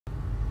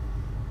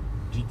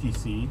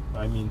GTC.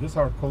 I mean, these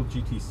are called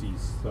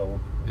GTCs, so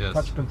Yes.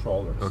 touch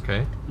controllers.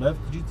 Okay. Left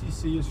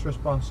GTC is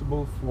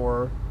responsible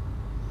for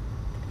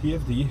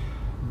PFD,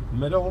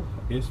 middle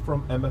is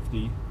from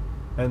MFD,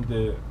 and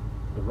the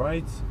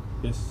right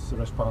is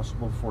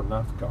responsible for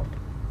NAVCOM.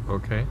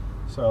 Okay.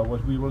 So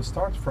what we will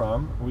start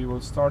from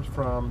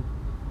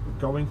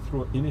going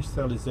through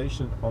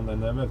initialization on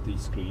an MFD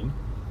screen.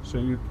 So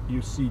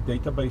you see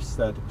database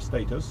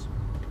status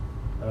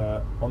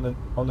on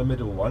the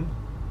middle one.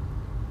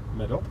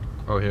 Middle.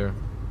 Oh, here.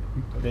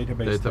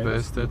 Database status.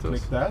 You status.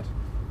 click that.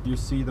 You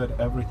see that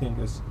everything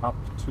is up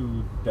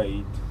to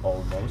date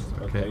almost.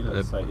 Okay,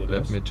 let's say it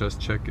let is. me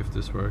just check if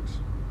this works.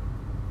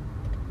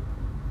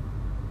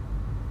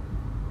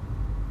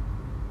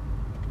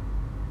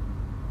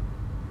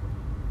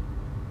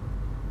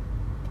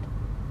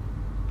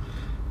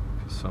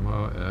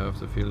 Somehow I have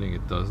the feeling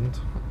it doesn't.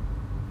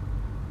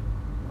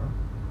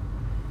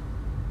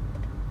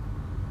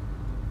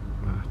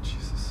 Ah,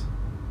 Jesus.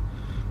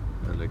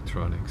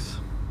 Electronics.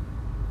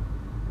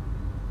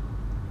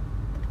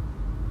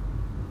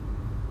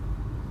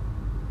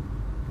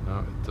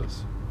 Now it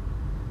does.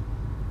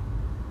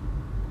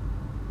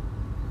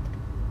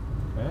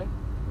 Okay.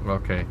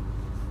 Okay.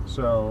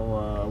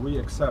 So we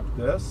accept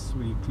this.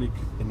 We click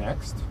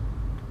next.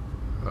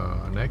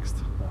 Next.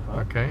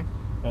 Okay.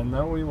 And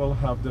now we will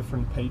have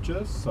different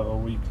pages. So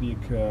we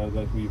click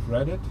that we've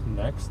read it.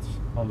 Next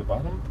on the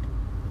bottom.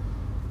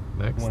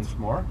 Next. Once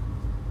more.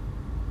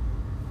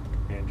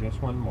 And just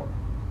one more.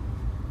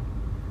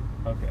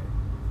 Okay.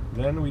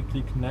 Then we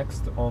click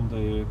next on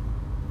the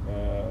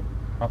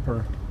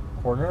upper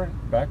corner.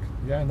 Back.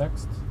 Yeah,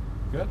 next.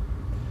 Good.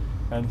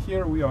 And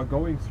here we are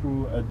going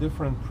through a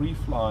different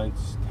pre-flight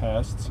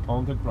tests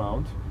on the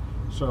ground.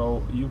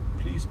 So you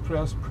please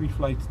press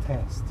pre-flight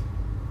test.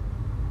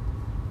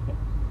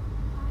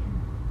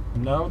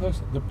 Now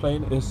the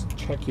plane is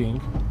checking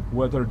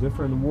whether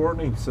different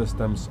warning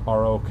systems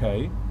are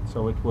okay.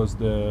 So it was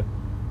the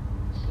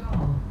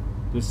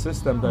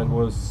system that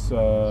was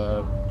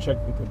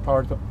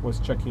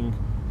checking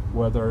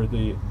whether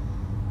the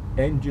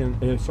engine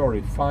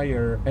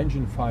fire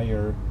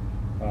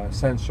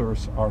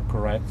sensors are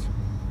correct,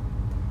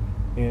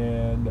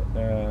 and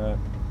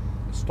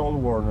stall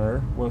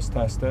warner was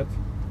tested,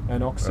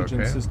 and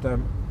oxygen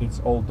system, it's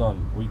all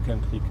done. We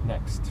can click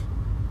next.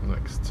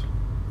 Next.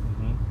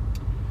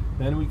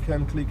 Then we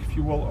can click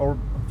fuel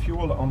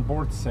on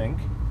board sync,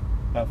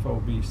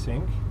 FOB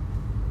sync.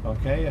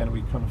 Okay, and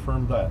we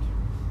confirm that.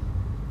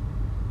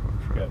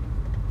 Good.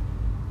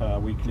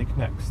 We click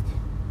next.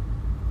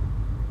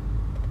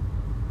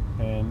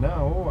 And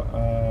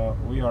now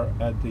we are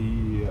at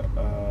the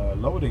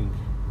loading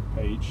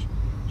page,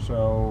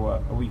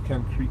 so we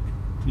can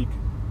click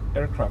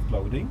aircraft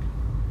loading.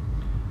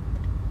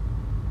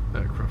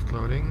 Aircraft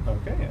loading.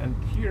 Okay, and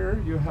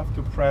here you have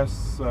to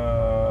press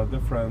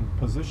different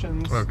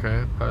positions.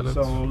 Okay, pilot.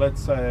 So let's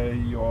say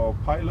your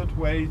pilot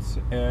weight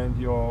and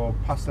your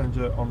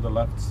passenger on the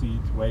left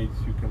seat weight,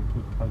 you can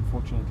put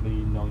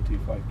unfortunately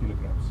 95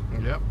 kilograms.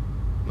 Yep,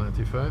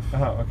 95.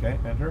 Okay,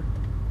 enter.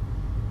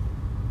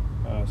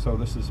 So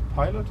this is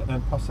pilot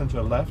and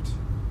passenger left.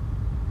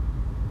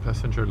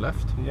 Passenger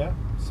left? Yeah,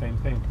 same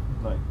thing.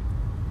 Like.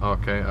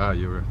 Okay,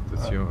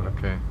 that's you,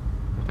 okay.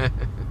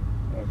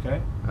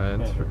 Okay.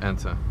 And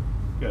enter.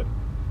 Good.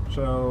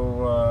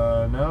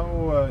 So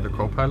now the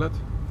co-pilot?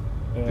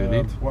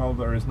 Delete. Well,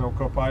 there is no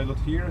co-pilot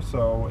here,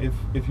 so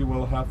if you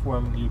will have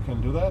one, you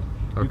can do that.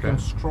 Okay. You can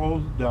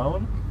scroll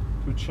down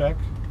to check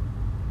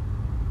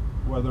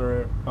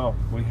whether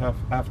we have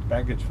aft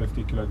baggage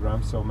 50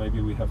 kilograms, so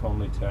maybe we have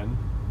only 10.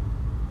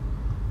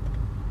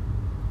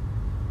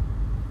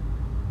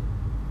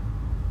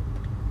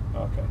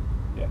 Okay.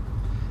 Yeah.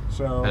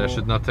 So. And I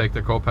should not take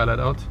the co-pilot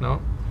out,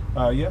 no?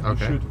 Yeah,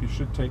 okay. You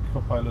should take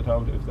co-pilot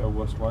out if there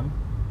was one.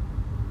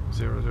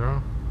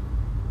 00.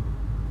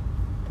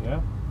 Yeah.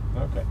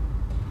 Okay.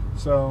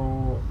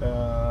 So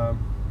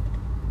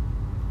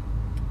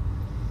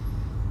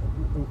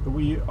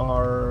we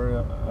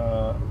are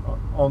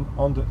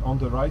on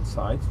the right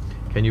side.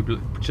 Can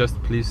you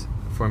just please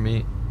for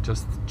me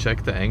just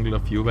check the angle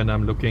of view when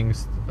I'm looking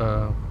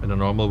in a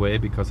normal way,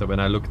 because when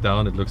I look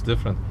down it looks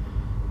different.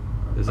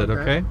 Is that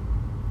okay?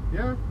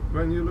 Yeah,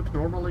 when you look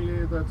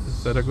normally, that's.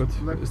 Is that a good?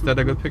 Is that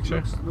a good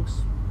picture?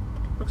 Looks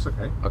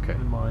okay. Okay.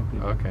 In my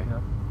opinion. Okay.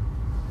 Yeah.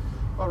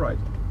 All right.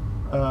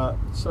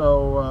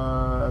 So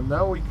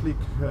now we click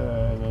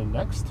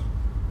next.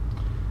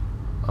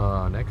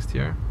 Next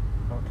here.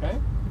 Okay.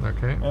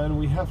 Okay. And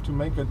we have to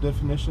make a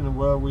definition of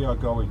where we are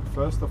going.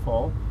 First of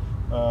all,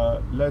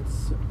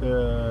 let's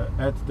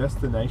add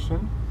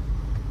destination.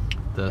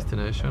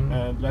 Destination.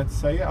 And let's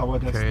say our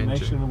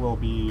destination will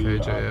be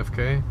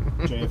JFK.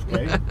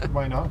 JFK.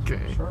 Why not?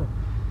 Okay. Sure.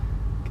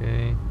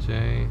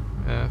 JFK.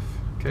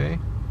 Okay.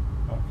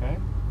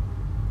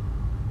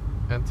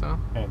 Enter.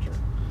 Enter.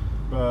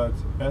 But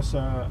as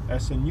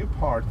a new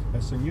part,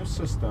 as a new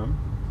system,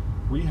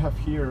 we have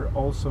here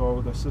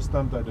also the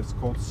system that is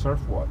called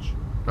SurfWatch.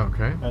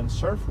 Okay. And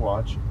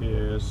SurfWatch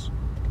is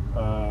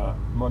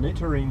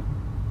monitoring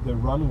the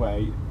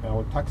runway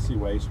or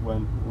taxiways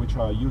which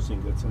are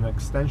using. It's an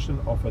extension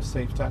of a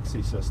safe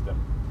taxi system.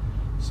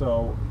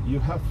 So you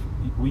have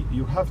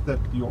that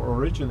your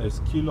origin is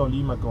Kilo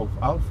Lima Golf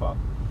Alpha,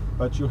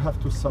 but you have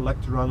to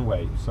select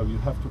runway. So you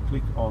have to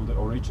click on the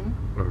origin.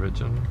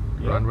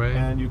 Runway.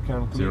 And you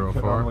can click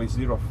 04. runway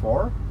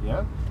 04.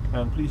 Yeah.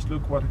 And please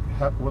look what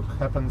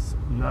happens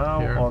now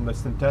Here. on the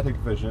synthetic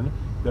vision.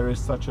 There is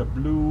such a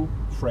blue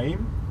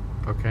frame.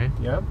 Okay.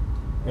 Yeah.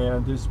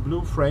 And this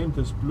blue frame,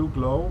 this blue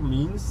glow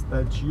means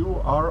that you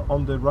are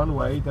on the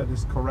runway that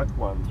is correct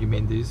one. You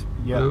mean these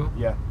Yeah, blue?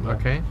 yeah.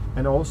 Okay.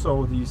 And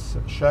also these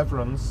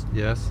chevrons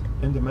Yes.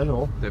 in the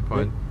middle, They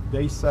point.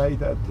 they say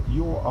that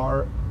you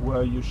are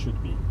where you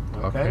should be.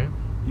 Okay.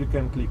 You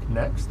can click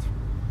next.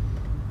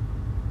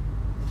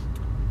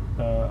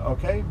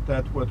 Okay,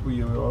 that's what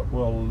we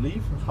will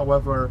leave.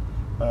 However,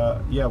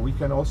 yeah, we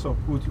can also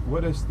put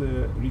what is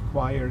the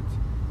required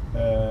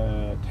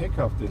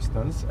takeoff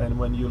distance, and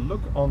when you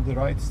look on the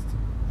right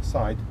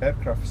side,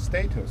 aircraft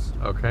status,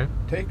 Okay.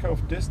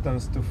 takeoff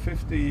distance to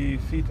 50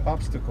 feet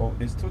obstacle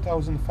is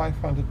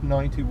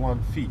 2,591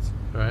 feet.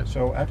 Right.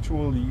 So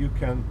actually you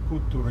can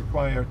put to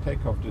require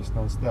takeoff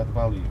distance that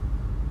value.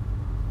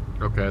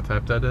 Okay, I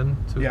type that in.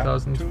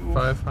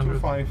 2,500.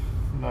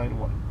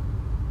 2591.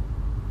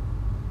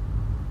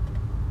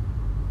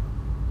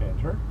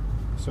 Enter.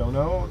 So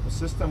now the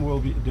system will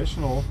be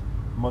additional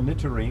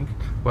monitoring.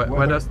 Why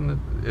whether- doesn't it?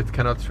 It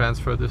cannot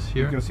transfer this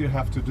here. Because you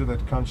have to do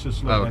that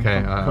consciously Okay.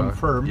 and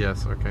confirm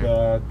Yes. Okay.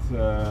 that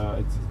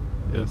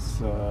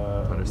Yes. it's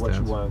what you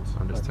Understand. want.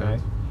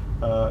 Understand.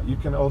 Okay? You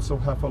can also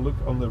have a look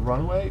on the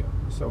runway.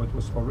 So it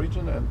was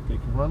origin and click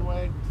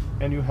runway,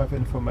 and you have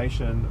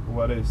information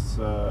what is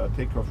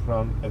takeoff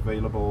run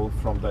available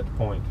from that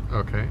point.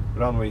 Okay.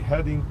 Runway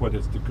heading, what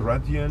is the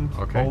gradient,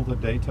 Okay. all the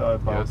data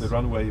about Yes. the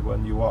runway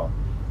when you are.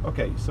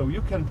 Okay, so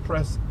you can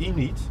press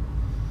init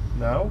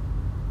now.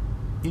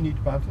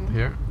 Init button.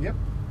 Here. Yep.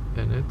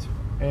 In it.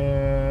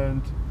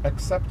 And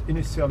accept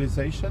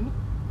initialization,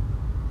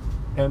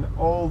 and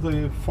all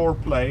the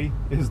foreplay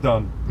is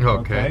done.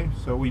 Okay.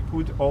 So we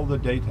put all the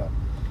data.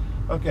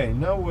 Okay,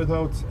 now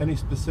without any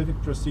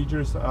specific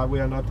procedures, we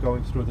are not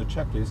going through the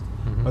checklist,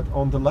 Mhm. but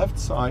on the left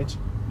side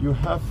you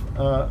have,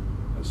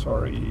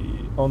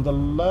 on the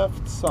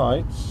left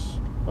side,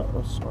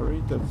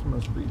 sorry, that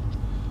must be,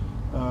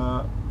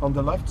 on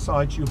the left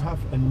side you have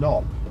a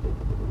knob.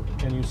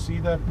 Can you see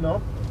that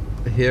knob?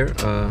 Here.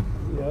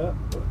 Yeah.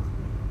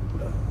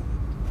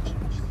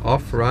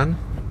 Off run.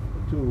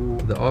 To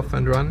The off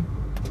and run.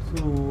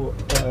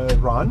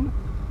 run.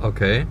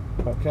 Okay.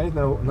 Okay,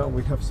 now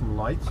we have some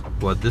light.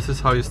 What? This is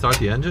how you start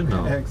the engine?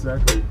 No.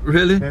 Exactly.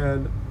 Really?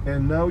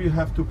 And now you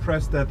have to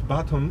press that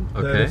button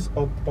that Okay. is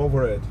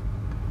over it.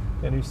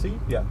 Can you see?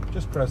 Yeah,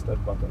 just press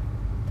that button.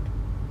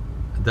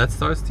 That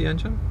starts the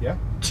engine? Yeah,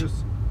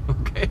 just.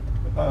 Okay.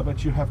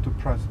 But you have to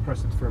press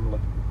it firmly.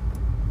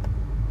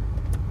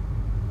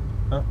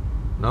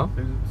 No?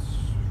 Is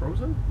it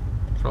frozen?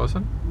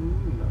 Frozen?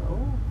 No.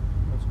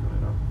 What's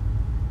going on?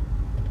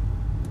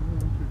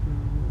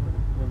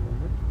 One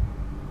moment.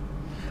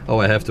 Oh,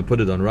 I have to put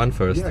it on run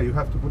first. Yeah, you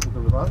have to put it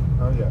on the button.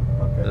 Oh yeah.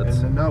 Okay. That's-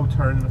 And then now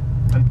turn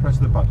and press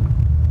the button.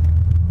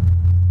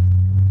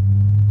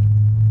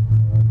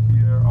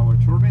 Here our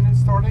turbine is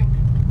starting.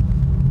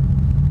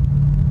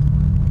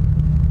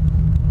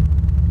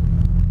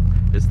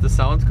 Is the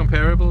sound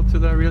comparable to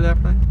the real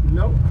airplane?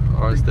 No.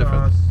 Or it's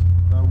different?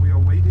 Because we are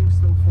waiting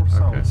still for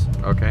sounds.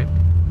 Okay.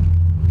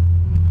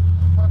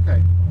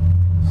 Okay.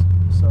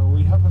 So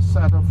we have a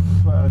set of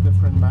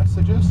different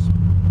messages.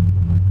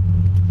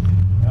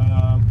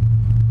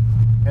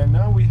 And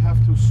now we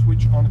have to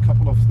switch on a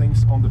couple of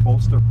things on the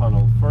bolster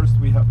panel. First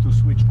we have to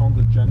switch on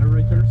the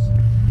generators.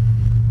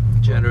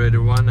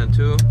 Generator 1 and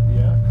 2.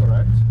 Yeah,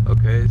 correct.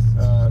 Okay.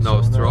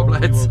 No So strobe now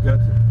we lights. will get,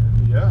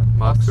 yeah,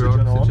 Master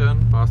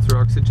oxygen. Master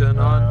oxygen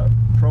on. on.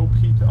 Probe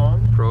heat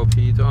on. Probe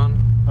heat on.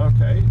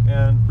 Okay,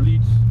 and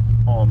bleed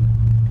on.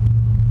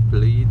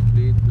 Bleed.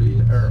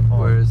 Air on.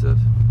 Where is it?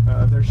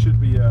 There should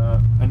be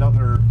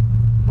another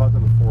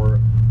button for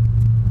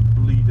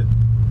bleed,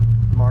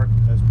 marked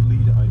as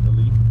bleed, I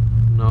believe.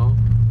 No.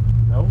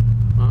 No?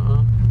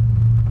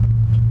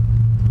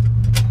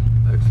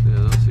 Actually, I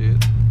don't see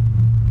it.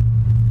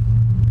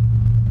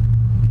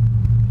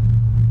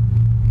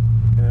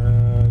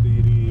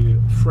 The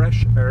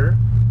fresh air,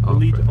 Oh,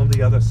 bleed on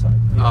the other side.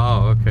 Yeah.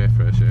 Oh, okay.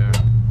 Fresh air.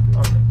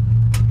 Okay,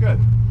 good.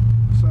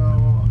 So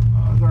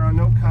there are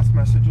no CAS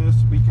messages.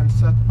 We can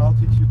set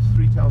altitude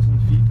 3,000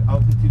 feet.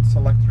 Altitude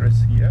selector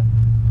is here.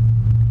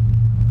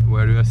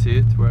 Where do I see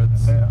it? Where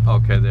it's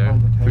okay there.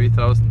 on the tank.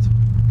 3,000.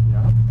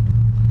 Yeah.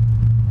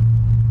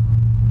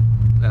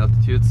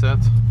 Altitude set.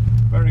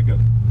 Very good.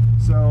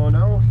 So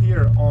now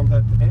here on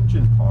that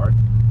engine part,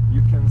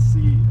 you can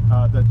see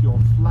that your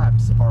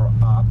flaps are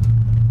up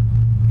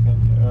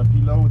and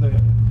below the,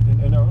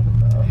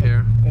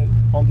 Here.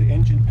 on the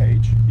engine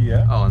page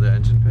here. Oh, on the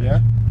engine page. Yeah,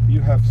 you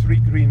have 3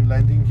 green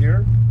landing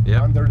gear.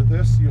 Yeah. Under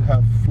this, you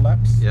have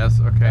flaps Yes.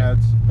 Okay. at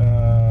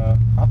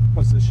up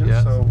position.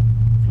 Yes. So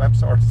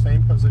flaps are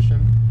same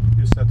position.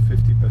 You set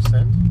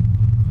 50%.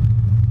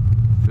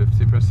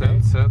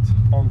 50% set.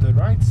 On the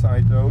right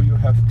side though you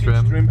have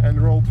pitch trim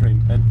and roll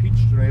trim, and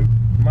pitch trim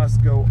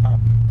must go up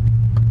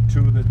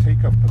to the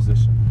takeoff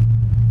position.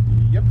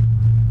 Yep.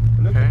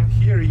 Look at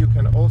here, you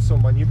can also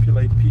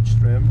manipulate pitch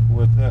trim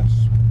with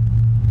this.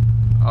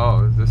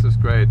 Oh, this is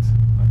great.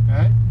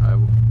 Okay.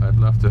 I'd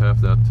love to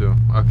have that too.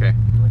 Okay.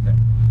 Okay.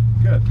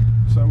 Good.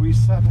 So we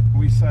set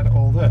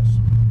all this.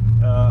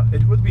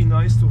 It would be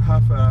nice to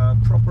have a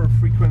proper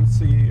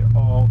frequency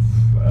of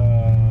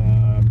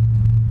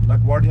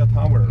LaGuardia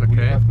Tower. Okay. We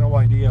have no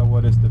idea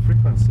what is the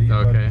frequency,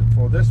 but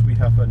for this we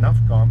have a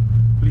navcom.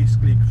 Please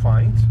click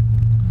Find.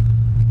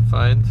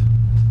 Find.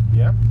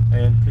 Yeah,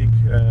 and click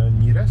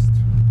Nearest.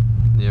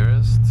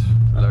 Nearest.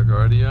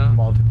 LaGuardia.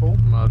 Multiple.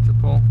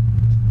 Multiple.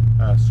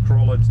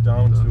 Scroll it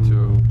down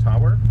to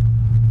Tower.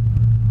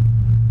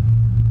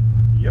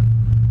 Yep.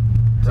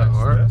 Press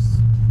Tower. this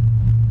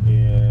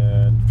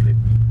and flip.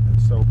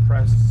 So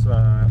press.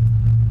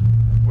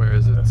 Where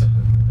is it?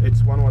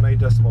 It's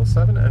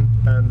 118.7,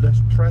 and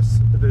let's press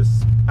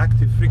this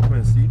active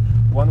frequency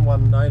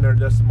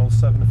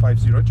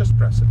 119.750. Just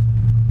press it.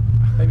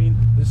 I mean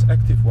this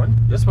active one.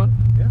 This one?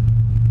 Yeah.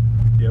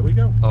 Here we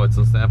go. Oh, it's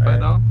on standby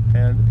now.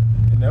 And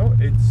no,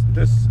 it's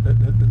this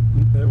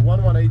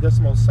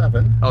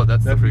 118.7. Oh,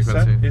 that's the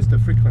frequency. Is the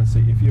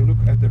frequency. If you look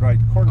at the right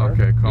corner,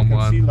 you can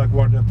see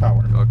LaGuardia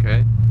Tower.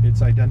 Okay.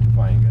 It's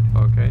identifying it.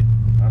 Okay.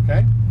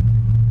 Okay.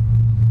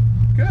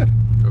 Good.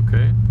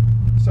 Okay.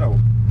 So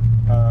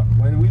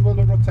when we will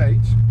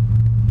rotate,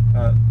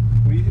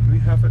 we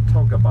have a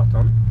toggle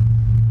button.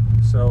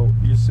 So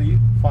you see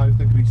 5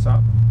 degrees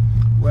up.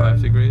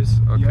 5 degrees.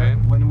 Okay. Yeah,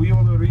 when we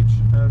will reach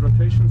a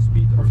rotation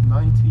speed of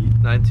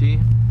 90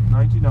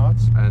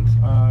 knots, and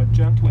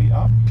gently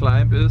up.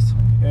 Climb is,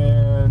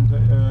 and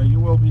you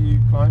will be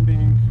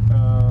climbing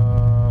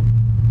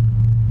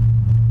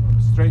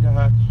straight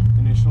ahead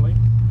initially.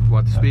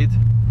 What speed?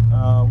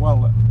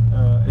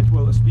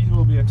 Speed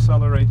will be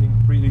accelerating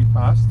pretty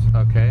fast.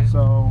 Okay.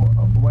 So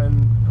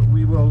when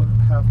we will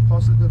have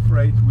positive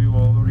rate, we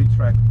will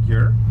retract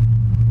gear.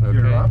 Okay.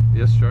 Gear up.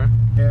 Yes, sure.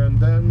 And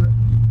then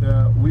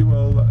we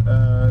will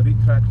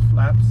retract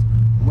flaps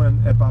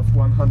when above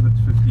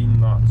 115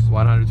 knots.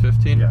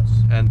 115?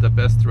 Yes. And the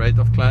best rate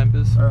of climb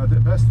is? The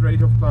best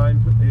rate of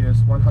climb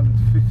is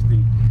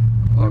 150.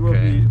 We will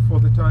be, for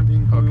the time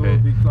being, we will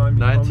be climbing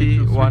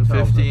 90,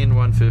 115,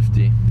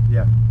 150.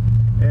 Yeah.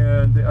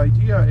 And the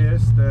idea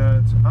is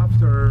that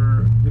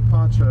after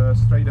departure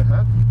straight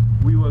ahead,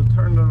 we will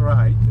turn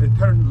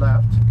turn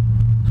left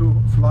to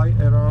fly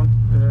around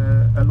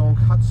along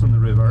Hudson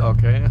River.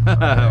 Okay.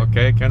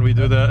 Okay. Can we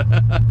do that?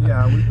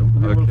 Yeah, we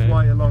will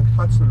fly along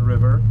Hudson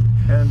River,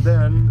 and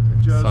then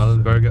just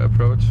Sullenberger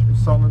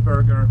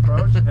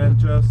approach, and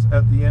just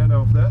at the end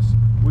of this,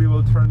 we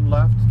will turn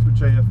left to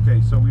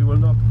JFK. So we will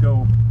not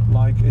go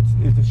like it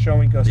is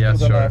showing us to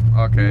the left.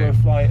 Okay. We will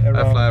fly around.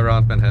 I fly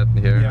around Manhattan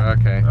here. Yeah.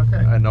 Okay.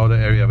 Okay. I know the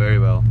area very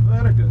well.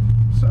 Very good.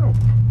 So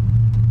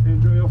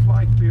enjoy your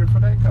flight. Clear for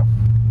takeoff.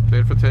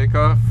 Clear for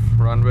takeoff.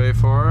 Runway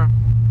 4.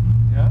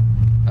 Yeah.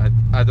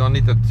 I don't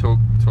need to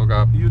tog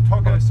up. Your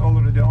toggle is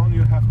already on.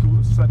 You have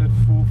to set it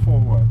full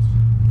forward.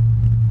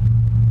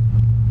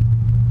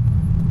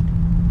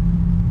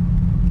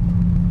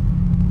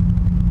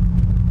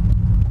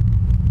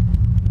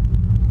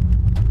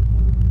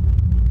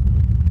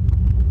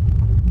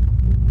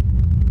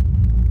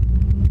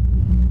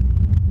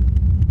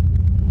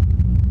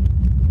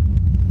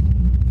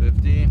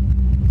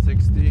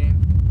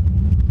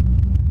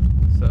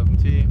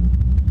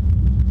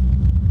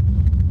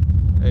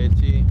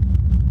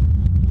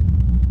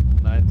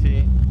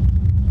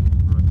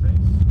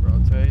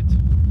 Rotate.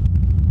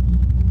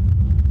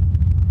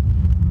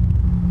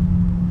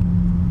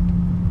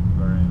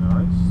 Very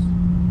nice.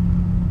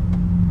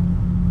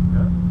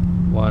 Yeah.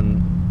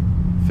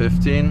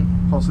 115.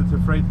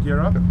 Positive rate,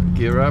 gear up.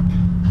 Gear up.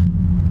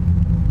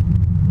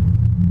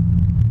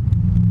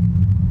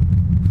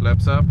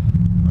 Flaps up.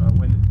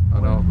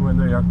 When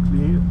they are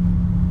clear.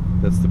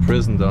 That's the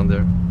prison down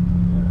there.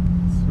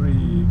 Yeah.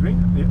 3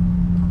 green. Yeah.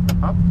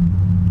 Up.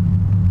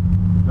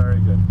 Very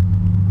good.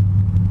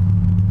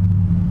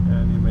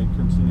 And you may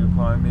continue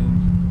climbing,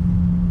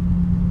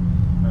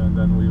 and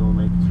then we will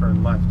make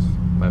turn left.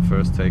 My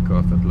first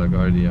takeoff at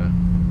LaGuardia.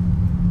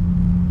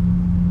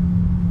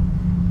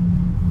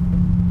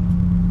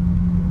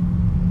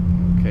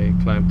 Okay,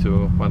 climb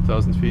to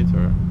 1,000 feet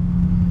or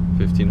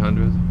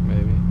 1,500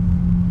 maybe.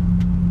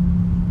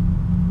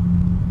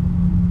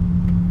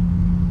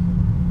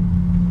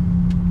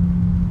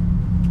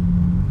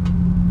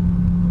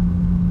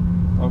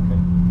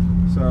 Okay,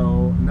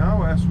 so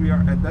now as we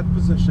are at that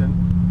position,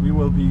 we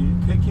will be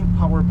taking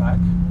power back.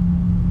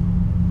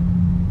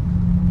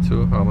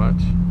 To how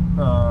much?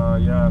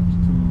 Yeah,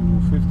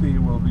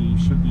 250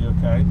 should be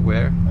okay.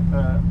 Where?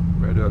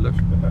 Where do I look?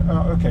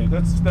 Okay,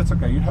 that's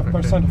okay. You have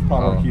percent of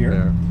power here.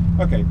 There.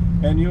 Okay,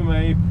 and you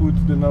may put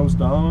the nose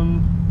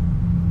down,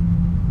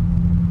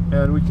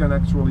 and we can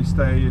actually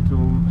stay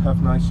to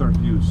have nicer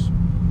views.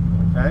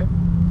 Okay.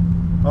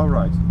 All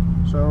right.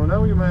 So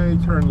now you may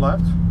turn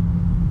left.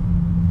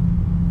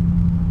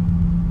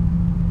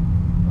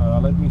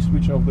 let me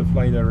switch off the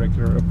flight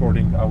director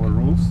according to our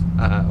rules.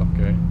 Ah,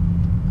 okay.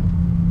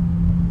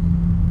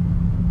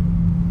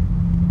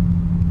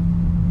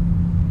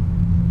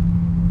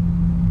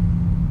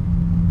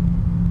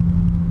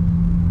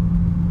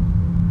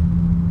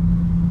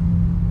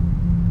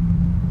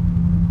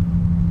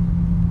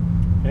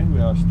 And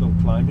we are still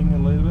climbing a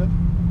little bit,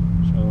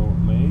 so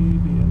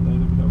maybe a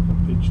little bit of a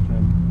pitch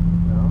trim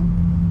down.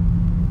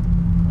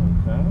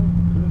 Okay,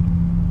 good.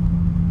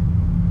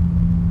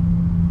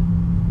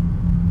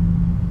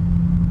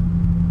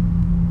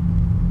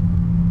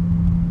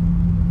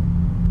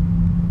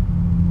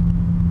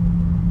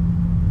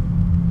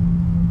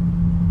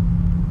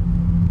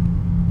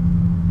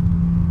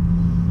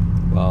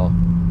 Wow.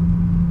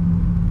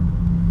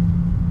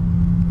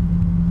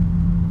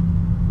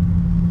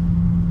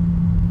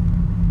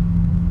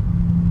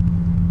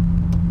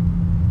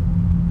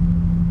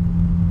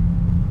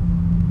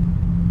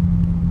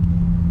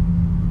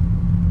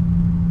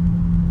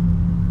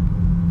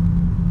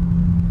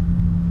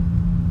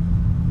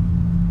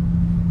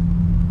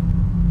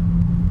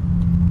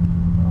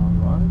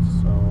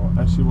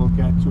 As you will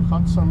get to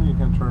Hudson, you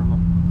can turn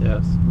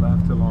Yes.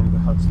 left along the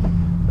Hudson.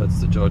 That's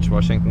the George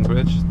Washington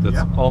Bridge. That's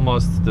Yep.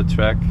 almost the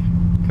track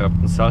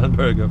Captain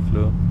Sullenberger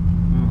flew.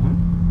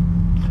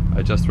 Mm-hmm.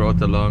 I just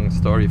wrote a long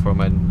story for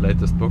my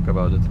latest book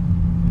about it.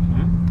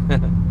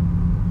 Mm-hmm.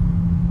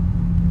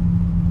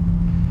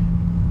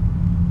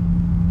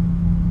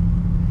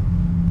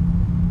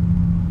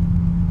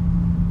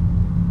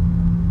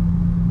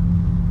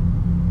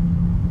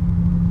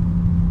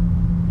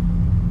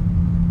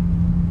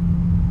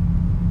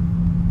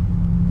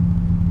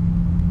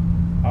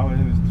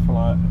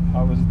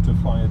 How is it to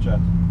fly a jet?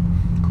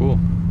 Cool.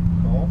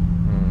 Cool.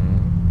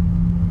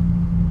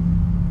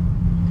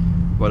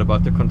 What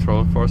about the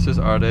control forces?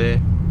 Are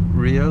they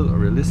real or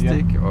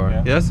realistic? Yeah. Or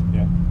Yeah. yes?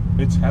 Yeah.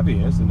 It's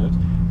heavy, isn't it?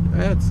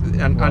 It's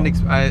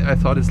I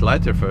thought it's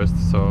lighter first,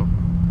 so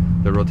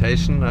the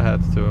rotation I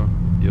had to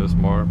use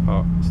more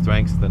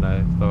strength than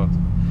I thought.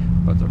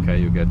 But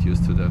okay, you get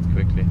used to that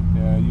quickly.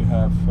 Yeah, you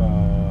have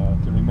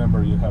to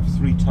remember you have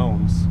 3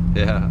 tones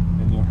Yeah.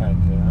 in your hand.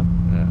 Yeah.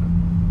 Yeah.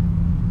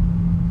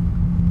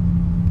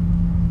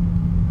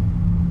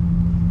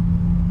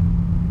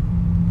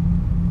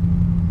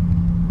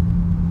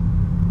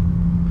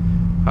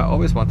 I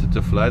always wanted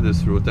to fly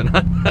this route and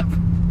I never.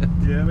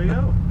 There we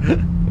go.